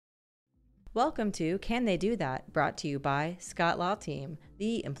Welcome to Can They Do That? Brought to you by Scott Law Team,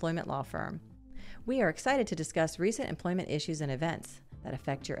 the employment law firm. We are excited to discuss recent employment issues and events that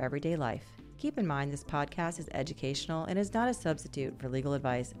affect your everyday life. Keep in mind this podcast is educational and is not a substitute for legal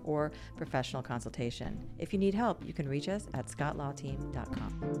advice or professional consultation. If you need help, you can reach us at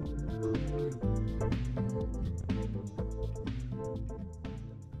scottlawteam.com.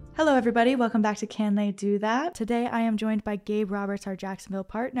 Hello, everybody. Welcome back to Can They Do That? Today, I am joined by Gabe Roberts, our Jacksonville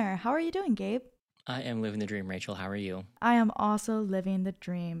partner. How are you doing, Gabe? I am living the dream, Rachel. How are you? I am also living the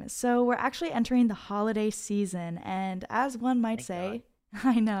dream. So we're actually entering the holiday season, and as one might say,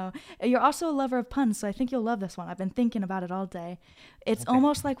 I know, you're also a lover of puns, so I think you'll love this one. I've been thinking about it all day. It's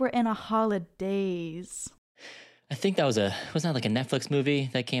almost like we're in a Holidaze. I think wasn't that like a Netflix movie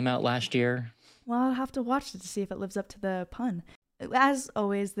that came out last year? Well, I'll have to watch it to see if it lives up to the pun. As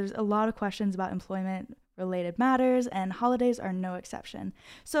always, there's a lot of questions about employment-related matters, and holidays are no exception.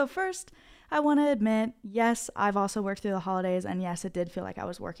 So first, I want to admit, yes, I've also worked through the holidays, and yes, it did feel like I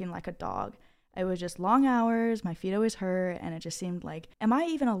was working like a dog. It was just long hours, my feet always hurt, and it just seemed like, am I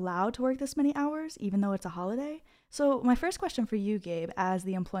even allowed to work this many hours, even though it's a holiday? So my first question for you, Gabe, as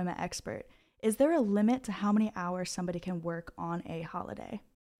the employment expert, is there a limit to how many hours somebody can work on a holiday?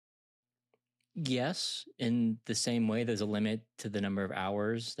 Yes, in the same way there's a limit to the number of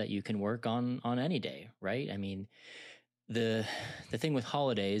hours that you can work on any day, right? I mean, the thing with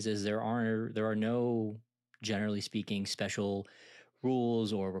holidays is there are no, generally speaking, special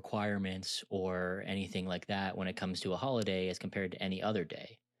rules or requirements or anything like that when it comes to a holiday as compared to any other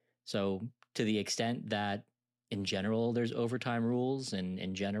day. So to the extent that in general there's overtime rules and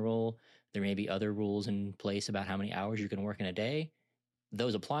in general there may be other rules in place about how many hours you can work in a day,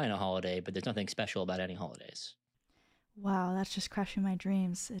 those apply on a holiday, but there's nothing special about any holidays. Wow, that's just crushing my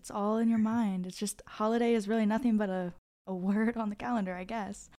dreams. It's all in your mind. It's just holiday is really nothing but a word on the calendar, I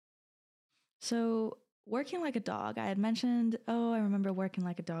guess. So working like a dog, I had mentioned, I remember working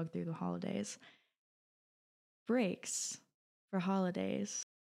like a dog through the holidays. Breaks for holidays.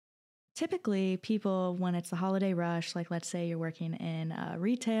 Typically, people, when it's the holiday rush, like let's say you're working in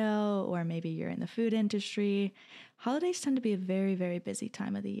retail or maybe you're in the food industry, holidays tend to be a very, very busy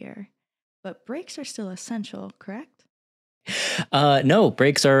time of the year. But breaks are still essential, correct? No,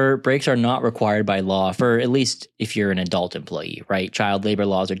 breaks are not required by law for at least if you're an adult employee, right? Child labor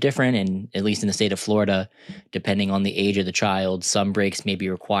laws are different, and at least in the state of Florida, depending on the age of the child, some breaks may be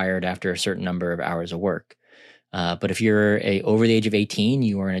required after a certain number of hours of work. But if you're over the age of 18,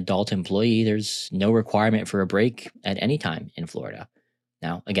 you are an adult employee, there's no requirement for a break at any time in Florida.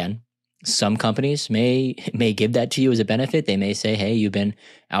 Now, again, some companies may give that to you as a benefit. They may say, hey, you've been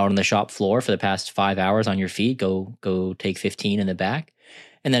out on the shop floor for the past 5 hours on your feet, go take 15 in the back.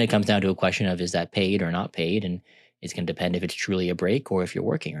 And then it comes down to a question of, is that paid or not paid? And it's going to depend if it's truly a break or if you're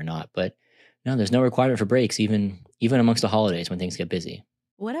working or not. But no, there's no requirement for breaks, even amongst the holidays when things get busy.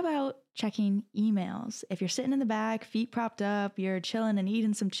 What about checking emails? If you're sitting in the back, feet propped up, you're chilling and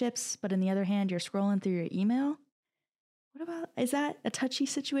eating some chips, but on the other hand, you're scrolling through your email? Is that a touchy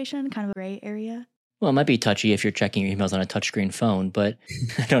situation, kind of a gray area? Well, it might be touchy if you're checking your emails on a touchscreen phone, but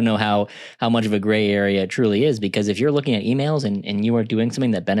I don't know how much of a gray area it truly is, because if you're looking at emails and you are doing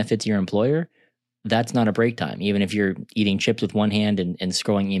something that benefits your employer, that's not a break time, even if you're eating chips with one hand and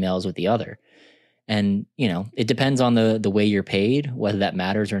scrolling emails with the other. And, it depends on the way you're paid, whether that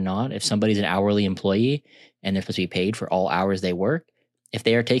matters or not. If somebody's an hourly employee and they're supposed to be paid for all hours they work, if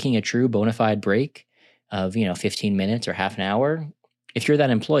they are taking a true bona fide break of, 15 minutes or half an hour, if you're that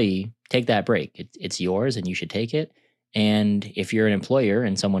employee, take that break. It's yours and you should take it. And if you're an employer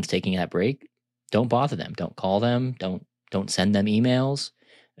and someone's taking that break, don't bother them. Don't call them. Don't send them emails.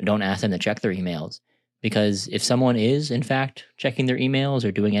 Don't ask them to check their emails. Because if someone is, in fact, checking their emails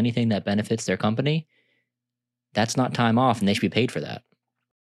or doing anything that benefits their company, that's not time off and they should be paid for that.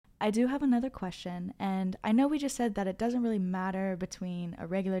 I do have another question, and I know we just said that it doesn't really matter between a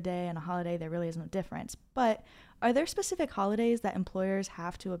regular day and a holiday. There really is no difference. But are there specific holidays that employers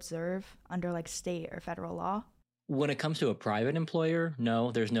have to observe under like state or federal law? When it comes to a private employer,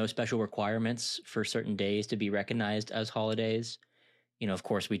 no, there's no special requirements for certain days to be recognized as holidays. Of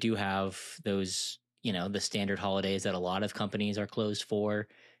course, we do have those, the standard holidays that a lot of companies are closed for,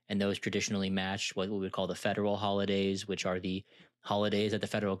 and those traditionally match what we would call the federal holidays, which are the holidays that the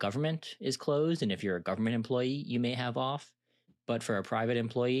federal government is closed. And if you're a government employee, you may have off. But for a private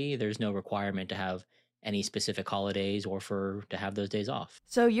employee, there's no requirement to have any specific holidays or to have those days off.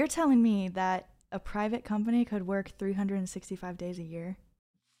 So you're telling me that a private company could work 365 days a year?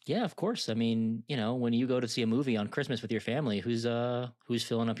 Yeah, of course. I mean, when you go to see a movie on Christmas with your family, who's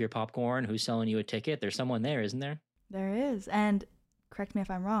filling up your popcorn, who's selling you a ticket? There's someone there, isn't there? There is. And correct me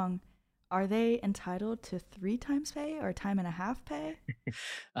if I'm wrong, Are they entitled to 3 times pay or time and a half pay?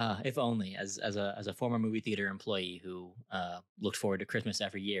 If only, as a former movie theater employee who looked forward to Christmas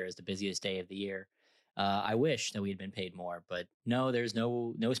every year as the busiest day of the year, I wish that we had been paid more. But no, there's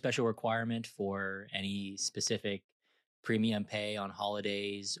no special requirement for any specific premium pay on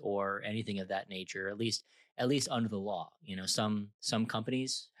holidays or anything of that nature. At least under the law, some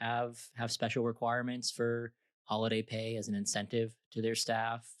companies have special requirements for holiday pay as an incentive to their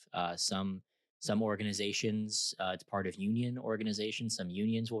staff. Some organizations, it's part of union organizations. Some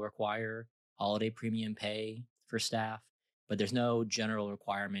unions will require holiday premium pay for staff, but there's no general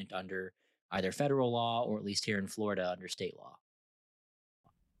requirement under either federal law or at least here in Florida under state law.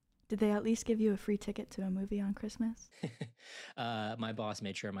 Did they at least give you a free ticket to a movie on Christmas? My boss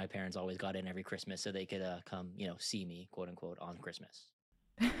made sure my parents always got in every Christmas so they could come, see me, quote unquote, on Christmas.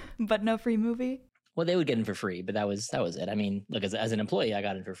 But no free movie? Well, they would get in for free, but that was it. I mean, look, as an employee, I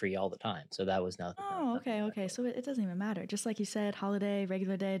got in for free all the time, so that was nothing. Oh, okay. So it doesn't even matter. Just like you said, holiday,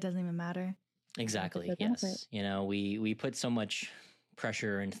 regular day, it doesn't even matter. Exactly. Yes. We put so much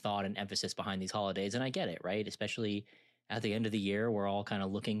pressure and thought and emphasis behind these holidays, and I get it, right? Especially at the end of the year, we're all kind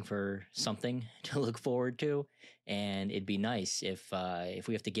of looking for something to look forward to, and it'd be nice if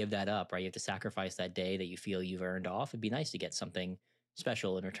we have to give that up, right? You have to sacrifice that day that you feel you've earned off. It'd be nice to get something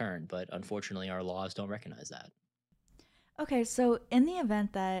special in return, but unfortunately, our laws don't recognize that. Okay, so in the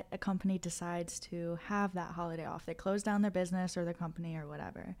event that a company decides to have that holiday off, they close down their business or their company or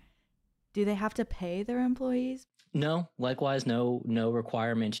whatever, do they have to pay their employees? No, likewise, no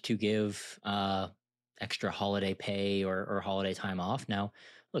requirement to give extra holiday pay or holiday time off. Now,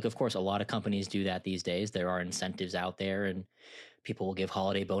 look, of course, a lot of companies do that these days. There are incentives out there, and people will give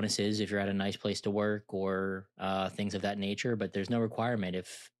holiday bonuses if you're at a nice place to work or things of that nature. But there's no requirement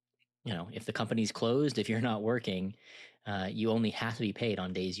if the company's closed, if you're not working, you only have to be paid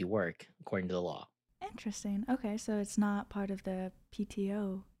on days you work, according to the law. Interesting. Okay, so it's not part of the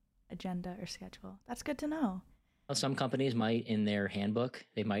PTO agenda or schedule. That's good to know. Some companies might, in their handbook,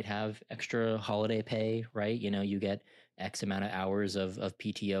 they might have extra holiday pay, right? You get X amount of hours of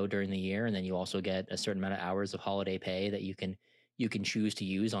PTO during the year, and then you also get a certain amount of hours of holiday pay that you can choose to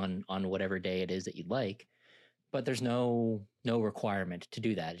use on whatever day it is that you'd like. But there's no requirement to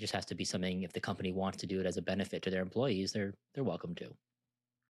do that. It just has to be something, if the company wants to do it as a benefit to their employees, they're welcome to.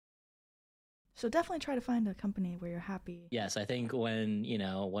 So definitely try to find a company where you're happy. Yes, I think when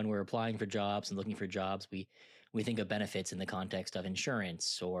we're applying for jobs and looking for jobs, we think of benefits in the context of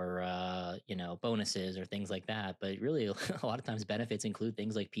insurance or bonuses or things like that. But really, a lot of times benefits include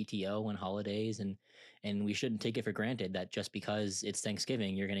things like PTO and holidays, and we shouldn't take it for granted that just because it's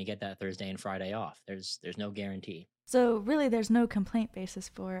Thanksgiving, you're going to get that Thursday and Friday off. There's no guarantee. So really, there's no complaint basis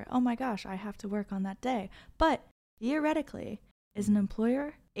for, oh my gosh, I have to work on that day. But theoretically, is an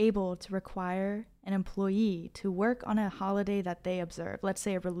employer able to require an employee to work on a holiday that they observe, let's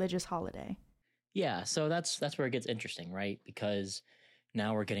say a religious holiday? Yeah, so that's where it gets interesting, right? Because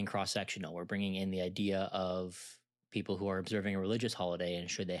now we're getting cross-sectional. We're bringing in the idea of people who are observing a religious holiday and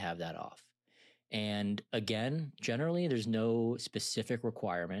should they have that off. And again, generally, there's no specific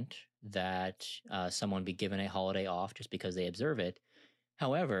requirement that someone be given a holiday off just because they observe it.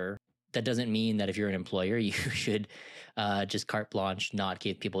 However, that doesn't mean that if you're an employer, you should just carte blanche not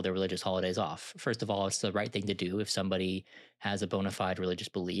give people their religious holidays off. First of all, it's the right thing to do if somebody has a bona fide religious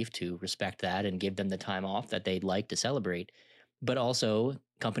belief, to respect that and give them the time off that they'd like to celebrate. But also,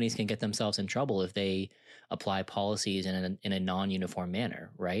 companies can get themselves in trouble if they apply policies in a non-uniform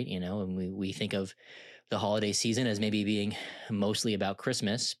manner, right? And we think of the holiday season as maybe being mostly about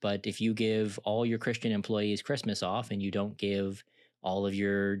Christmas, but if you give all your Christian employees Christmas off and you don't give all of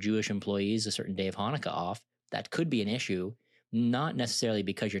your Jewish employees a certain day of Hanukkah off, that could be an issue, not necessarily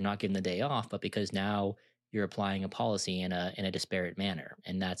because you're not giving the day off, but because now you're applying a policy in a disparate manner.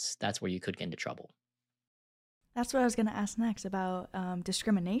 And that's where you could get into trouble. That's what I was going to ask next about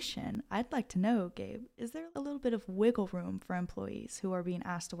discrimination. I'd like to know, Gabe, is there a little bit of wiggle room for employees who are being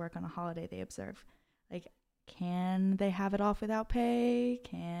asked to work on a holiday they observe? Like, can they have it off without pay?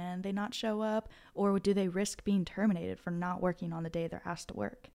 Can they not show up? Or do they risk being terminated for not working on the day they're asked to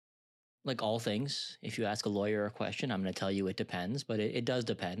work? Like all things, if you ask a lawyer a question, I'm going to tell you it depends, but it does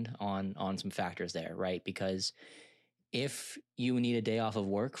depend on some factors there, right? Because if you need a day off of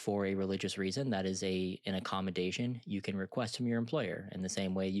work for a religious reason, that is an accommodation you can request from your employer in the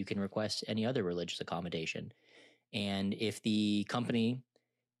same way you can request any other religious accommodation. And if the company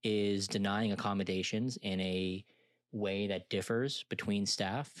is denying accommodations in a way that differs between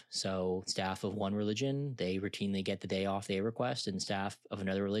staff, so staff of one religion, they routinely get the day off they request, and staff of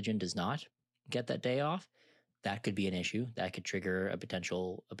another religion does not get that day off, that could be an issue. That could trigger a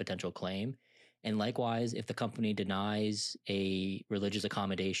potential claim. And likewise, if the company denies a religious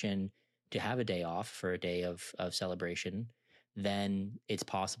accommodation to have a day off for a day of celebration, then it's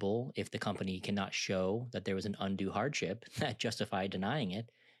possible, if the company cannot show that there was an undue hardship that justified denying it,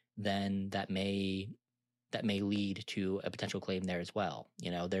 then that may lead to a potential claim there as well.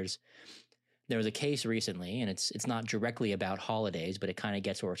 There was a case recently, and it's not directly about holidays, but it kind of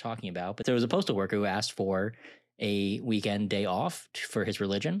gets what we're talking about. But there was a postal worker who asked for a weekend day off for his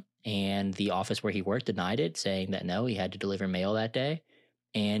religion, and the office where he worked denied it, saying that no, he had to deliver mail that day.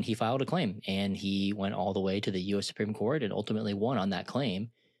 And he filed a claim, and he went all the way to the U.S. Supreme Court and ultimately won on that claim,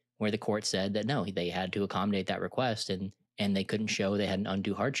 where the court said that no, they had to accommodate that request, and they couldn't show they had an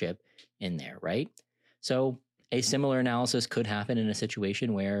undue hardship in there, right? So a similar analysis could happen in a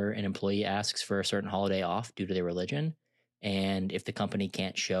situation where an employee asks for a certain holiday off due to their religion. And if the company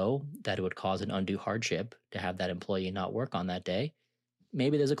can't show that it would cause an undue hardship to have that employee not work on that day,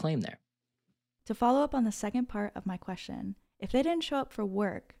 maybe there's a claim there. To follow up on the second part of my question, if they didn't show up for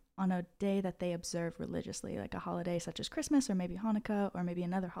work on a day that they observe religiously, like a holiday such as Christmas or maybe Hanukkah or maybe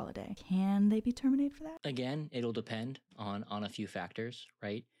another holiday, can they be terminated for that? Again, it'll depend on a few factors,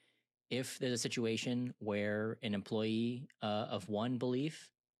 right? If there's a situation where an employee of one belief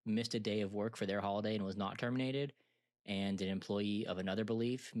missed a day of work for their holiday and was not terminated, and an employee of another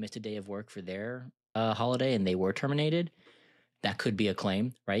belief missed a day of work for their holiday and they were terminated, that could be a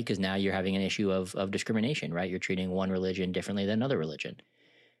claim, right? Because now you're having an issue of discrimination, right? You're treating one religion differently than another religion.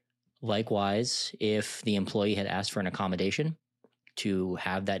 Likewise, if the employee had asked for an accommodation to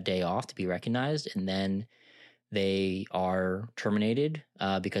have that day off to be recognized, and then they are terminated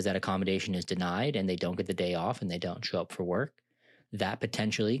because that accommodation is denied and they don't get the day off and they don't show up for work, that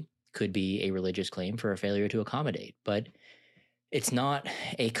potentially could be a religious claim for a failure to accommodate. But it's not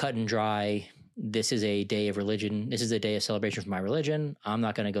a cut and dry, this is a day of religion, this is a day of celebration for my religion, I'm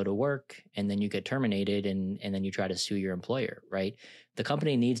not going to go to work, and then you get terminated and then you try to sue your employer, right? The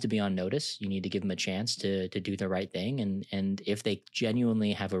company needs to be on notice. You need to give them a chance to do the right thing. And if they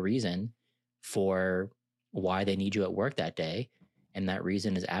genuinely have a reason for why they need you at work that day, and that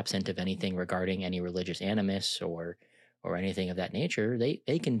reason is absent of anything regarding any religious animus or anything of that nature,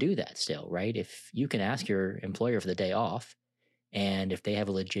 they can do that still, right? If you can ask your employer for the day off, and if they have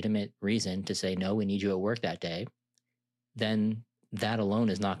a legitimate reason to say, no, we need you at work that day, then that alone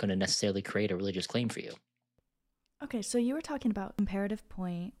is not going to necessarily create a religious claim for you. Okay, so you were talking about comparative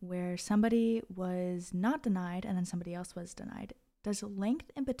point where somebody was not denied and then somebody else was denied. Does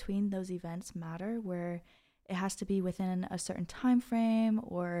length in between those events matter, where it has to be within a certain time frame,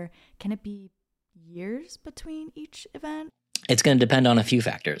 or can it be years between each event? It's going to depend on a few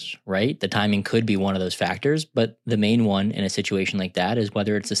factors, right? The timing could be one of those factors, but the main one in a situation like that is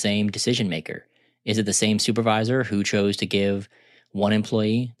whether it's the same decision maker. Is it the same supervisor who chose to give one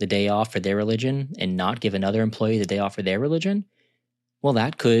employee the day off for their religion and not give another employee the day off for their religion? Well,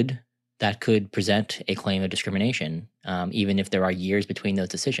 that could present a claim of discrimination, even if there are years between those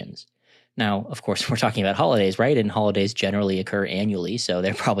decisions. Now, of course, we're talking about holidays, right? And holidays generally occur annually, so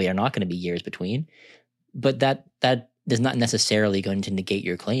there probably are not going to be years between. But that is not necessarily going to negate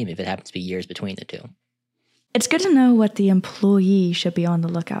your claim if it happens to be years between the two. It's good to know what the employee should be on the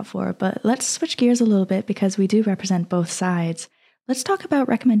lookout for, but let's switch gears a little bit because we do represent both sides. Let's talk about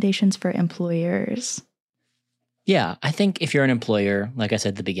recommendations for employers. Yeah, I think if you're an employer, like I said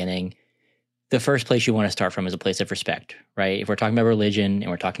at the beginning, the first place you want to start from is a place of respect, right? If we're talking about religion and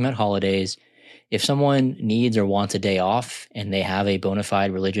we're talking about holidays, if someone needs or wants a day off and they have a bona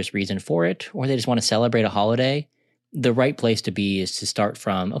fide religious reason for it, or they just want to celebrate a holiday, the right place to be is to start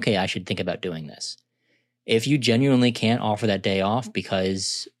from, okay, I should think about doing this. If you genuinely can't offer that day off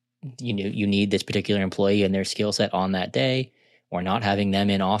because you need this particular employee and their skill set on that day, or not having them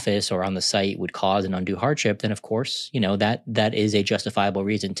in office or on the site would cause an undue hardship, then of course, that is a justifiable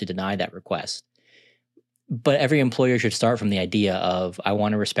reason to deny that request. But every employer should start from the idea of, I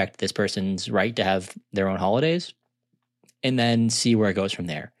want to respect this person's right to have their own holidays, and then see where it goes from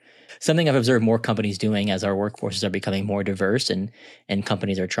there. Something I've observed more companies doing as our workforces are becoming more diverse and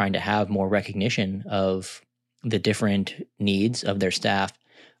companies are trying to have more recognition of the different needs of their staff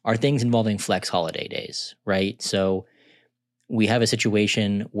are things involving flex holiday days, right? So we have a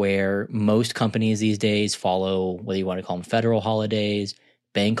situation where most companies these days follow, whether you want to call them federal holidays,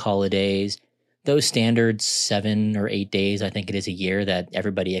 bank holidays, those standard 7 or 8 days, I think it is a year, that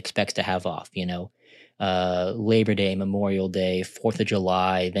everybody expects to have off, Labor Day, Memorial Day, 4th of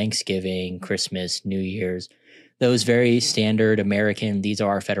July, Thanksgiving, Christmas, New Year's, those very standard American, these are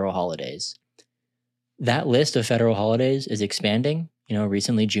our federal holidays. that list of federal holidays is expanding.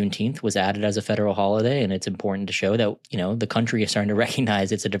 Recently Juneteenth was added as a federal holiday, and it's important to show that, the country is starting to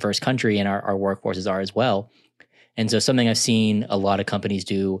recognize it's a diverse country, and our workforces are as well. And so something I've seen a lot of companies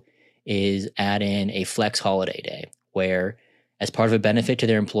do is add in a flex holiday day where, as part of a benefit to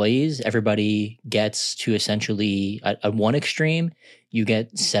their employees, everybody gets to essentially, at one extreme, you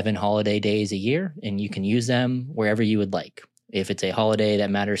get 7 holiday days a year, and you can use them wherever you would like. If it's a holiday that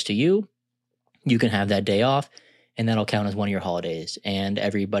matters to you, you can have that day off, and that'll count as one of your holidays. And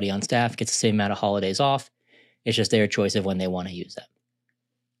everybody on staff gets the same amount of holidays off. It's just their choice of when they want to use them.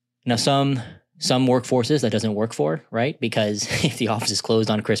 Now, some workforces that doesn't work for, right? Because if the office is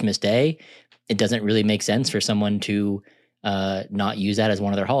closed on Christmas Day, it doesn't really make sense for someone to not use that as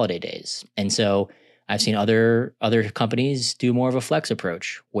one of their holiday days. And so I've seen other companies do more of a flex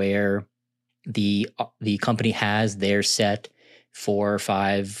approach where the company has their set 4,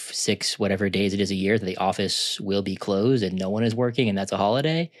 5, 6, whatever days it is a year that the office will be closed and no one is working, and that's a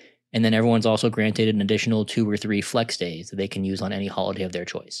holiday. And then everyone's also granted an additional 2 or 3 flex days that they can use on any holiday of their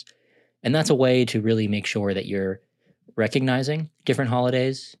choice. And that's a way to really make sure that you're recognizing different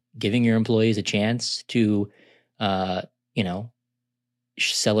holidays, giving your employees a chance to,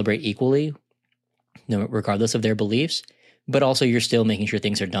 celebrate equally, regardless of their beliefs. But also you're still making sure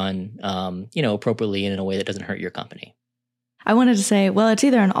things are done, appropriately and in a way that doesn't hurt your company. I wanted to say, well, it's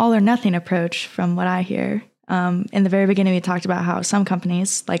either an all or nothing approach from what I hear. In the very beginning, we talked about how some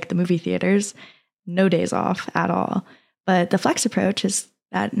companies, like the movie theaters, no days off at all. But the flex approach is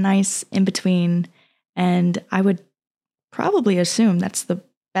that nice in between. And I would probably assume that's the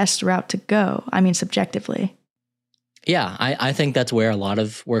best route to go. I mean, subjectively. Yeah, I think that's where a lot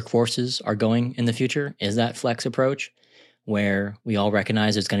of workforces are going in the future, is that flex approach, where we all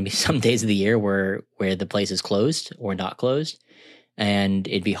recognize there's going to be some days of the year where the place is closed or not closed. And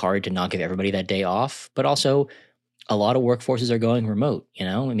it'd be hard to not give everybody that day off. But also, a lot of workforces are going remote.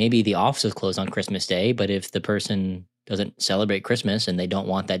 Maybe the office is closed on Christmas Day, but if the person doesn't celebrate Christmas and they don't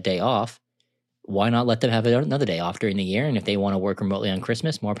want that day off, why not let them have another day off during the year? And if they want to work remotely on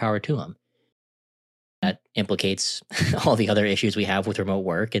Christmas, more power to them. That implicates all the other issues we have with remote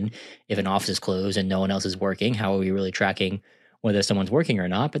work. And if an office is closed and no one else is working, how are we really tracking whether someone's working or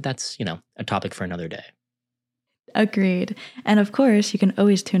not? But that's, a topic for another day. Agreed. And of course, you can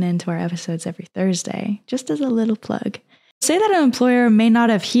always tune in to our episodes every Thursday, just as a little plug. Say that an employer may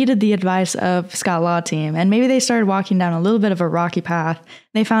not have heeded the advice of Scott Law Team, and maybe they started walking down a little bit of a rocky path.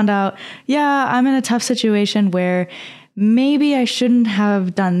 They found out, yeah, I'm in a tough situation where maybe I shouldn't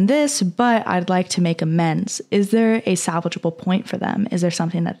have done this, but I'd like to make amends. Is there a salvageable point for them? Is there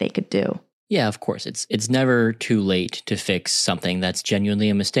something that they could do? Yeah, of course. It's never too late to fix something that's genuinely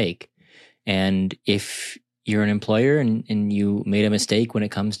a mistake. And if you're an employer and you made a mistake when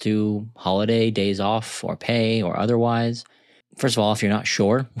it comes to holiday days off or pay or otherwise, first of all, if you're not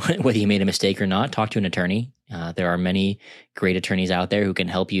sure whether you made a mistake or not, talk to an attorney. There are many great attorneys out there who can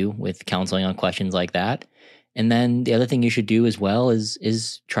help you with counseling on questions like that. And then the other thing you should do as well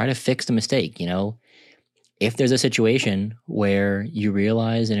is try to fix the mistake. If there's a situation where you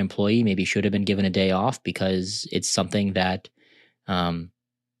realize an employee maybe should have been given a day off because it's something that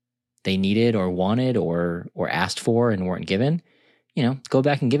they needed or wanted or asked for and weren't given, go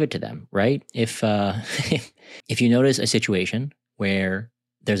back and give it to them, right? If if you notice a situation where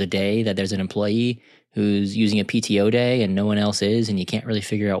there's a day that there's an employee who's using a PTO day and no one else is, and you can't really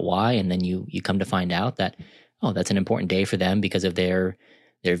figure out why, and then you come to find out that, oh, that's an important day for them because of their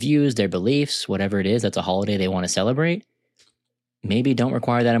views, their beliefs, whatever it is, that's a holiday they want to celebrate, maybe don't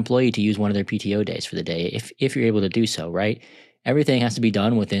require that employee to use one of their PTO days for the day if you're able to do so, right? Everything has to be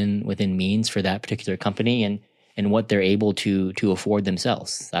done within means for that particular company and what they're able to afford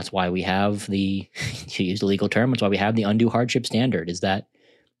themselves. That's why we have to use the legal term, that's why we have the undue hardship standard, is that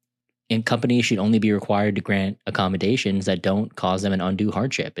companies should only be required to grant accommodations that don't cause them an undue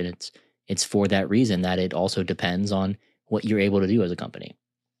hardship. And it's for that reason that it also depends on what you're able to do as a company.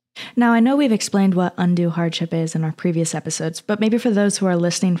 Now, I know we've explained what undue hardship is in our previous episodes, but maybe for those who are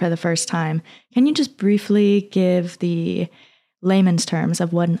listening for the first time, can you just briefly give the layman's terms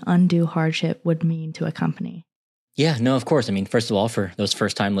of what an undue hardship would mean to a company? Yeah, no, of course. I mean, first of all, for those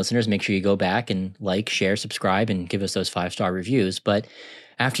first-time listeners, make sure you go back and like, share, subscribe, and give us those 5-star reviews. But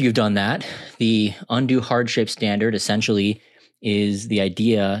after you've done that, the undue hardship standard essentially is the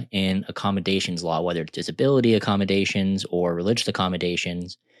idea in accommodations law, whether it's disability accommodations or religious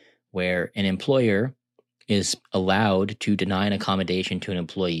accommodations, where an employer is allowed to deny an accommodation to an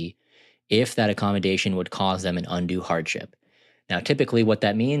employee if that accommodation would cause them an undue hardship. Now, typically what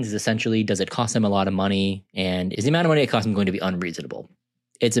that means is essentially, does it cost them a lot of money, and is the amount of money it costs them going to be unreasonable?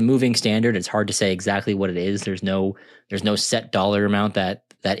 it's a moving standard. It's hard to say exactly what it is. There's no set dollar amount that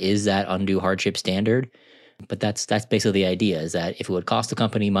is that undue hardship standard. But that's basically the idea, is that if it would cost the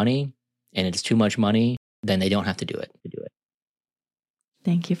company money and it's too much money, then they don't have to do it.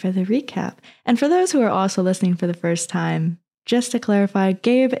 Thank you for the recap. And for those who are also listening for the first time, just to clarify,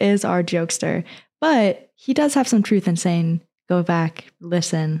 Gabe is our jokester, but he does have some truth in saying, go back,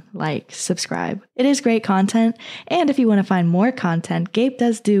 listen, like, subscribe. It is great content. And if you want to find more content, Gabe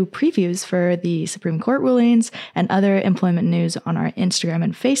does do previews for the Supreme Court rulings and other employment news on our Instagram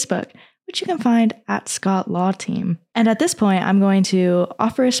and Facebook, which you can find at Scott Law Team. And at this point, I'm going to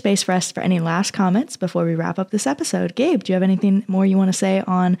offer a space for us for any last comments before we wrap up this episode. Gabe, do you have anything more you want to say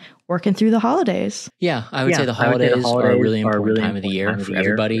on working through the holidays? Yeah, I would say the holidays are a really important time of the year for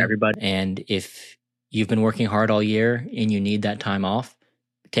everybody. And if you've been working hard all year and you need that time off,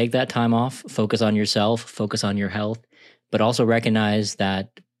 take that time off, focus on yourself, focus on your health, but also recognize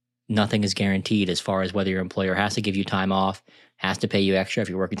that nothing is guaranteed as far as whether your employer has to give you time off, has to pay you extra if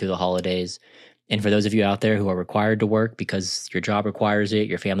you're working through the holidays. And for those of you out there who are required to work because your job requires it,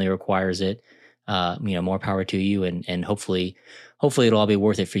 your family requires it, more power to you, and hopefully it'll all be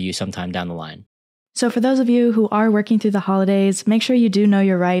worth it for you sometime down the line. So for those of you who are working through the holidays, make sure you do know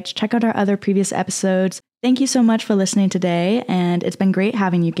your rights. Check out our other previous episodes. Thank you so much for listening today, and it's been great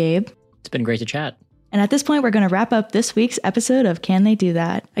having you, Gabe. It's been great to chat. And at this point, we're going to wrap up this week's episode of Can They Do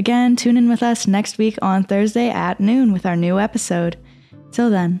That? Again, tune in with us next week on Thursday at noon with our new episode. Till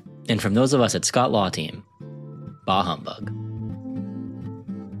then. And from those of us at Scott Law Team, bah humbug.